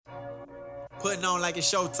Putting on like it's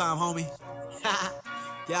showtime, homie.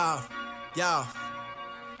 Yo.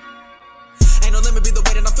 Ain't no limit, be the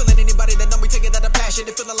way that I'm feeling. Anybody that know me, take it out of passion.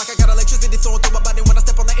 They feeling like I got electricity flowing through my body when I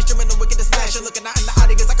step on the instrument. The wicked is smashing. Looking out in the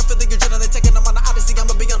audience, I can feel the adrenaline taking them on the odyssey.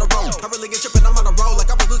 I'ma be on the road. I really get tripping, I'm on the road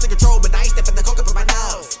like I was losing control, but I ain't stepping the coke up in my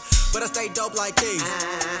nose. But I stay dope like these.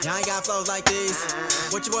 Y'all ain't got flows like these.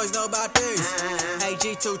 What you boys know about these? Hey,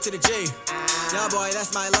 G2 to the G. Yeah, boy,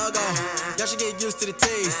 that's my logo. Y'all should get used to the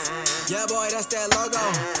T's. Yeah, boy, that's that logo.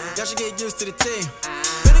 Y'all should get used to the T.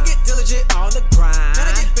 Better get diligent on the grind.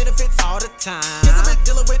 Better get benefits all the time. Cause I've been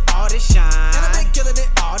dealing with all this shine. And I've been killing it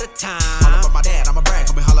all the time. All about my dad, I'ma brag,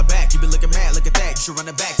 I'ma holler back. You been looking mad, look at that. You should run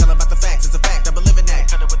it back, tell about the facts, it's a fact. I've been living that.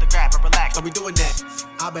 Cut it with the crap, I relax, I'll be doing that.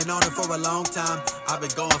 I've been on it for a long time. I've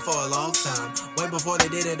been going for a long time. Way before they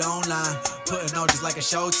did it online. Putting on just like a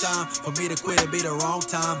showtime. For me to quit, it'd be the wrong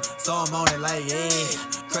time. So I'm on it like, yeah.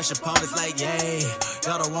 Crush opponents like, yeah.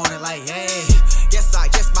 Y'all don't want it like, yeah. Yes,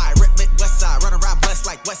 my rhythmic west side. Run around blessed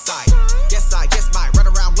like west side. Yes, my run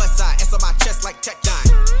around west side. S on my chest like Tech 9.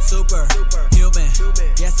 Super human.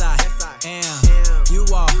 Yes, I am. You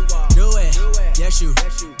all knew it. Yes, you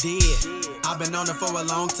did. I've been on it for a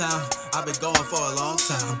long time. I've been going for a long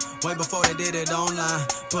time. Way before they did it online.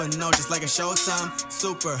 Putting on just like a showtime.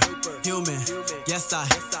 Super human. Yes, I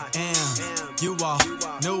am. You all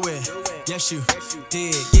knew it. Yes, you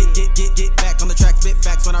did. Get back on the track. Spit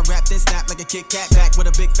facts when I rap, then snap like a Kit Kat. Back with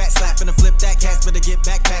a big fat slap. Finna flip that cast. Better get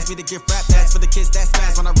back past me to give rap pass for the kids that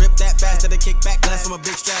spaz. When I rip that fast, then kick back glass from a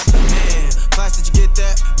big strap. Man, class, did you get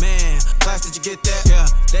that? Man, class, did you get that? Yeah,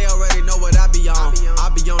 they already know what I be on. I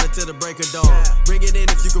be on it till the break of dawn. Bring it in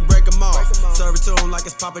if you can break them off. Serve it to them like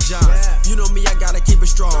it's Papa John's. You know me, I gotta keep it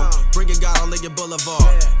strong. Bringing God all in your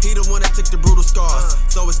boulevard. He the one that took the brutal scars.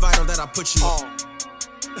 So it's vital that I put you on.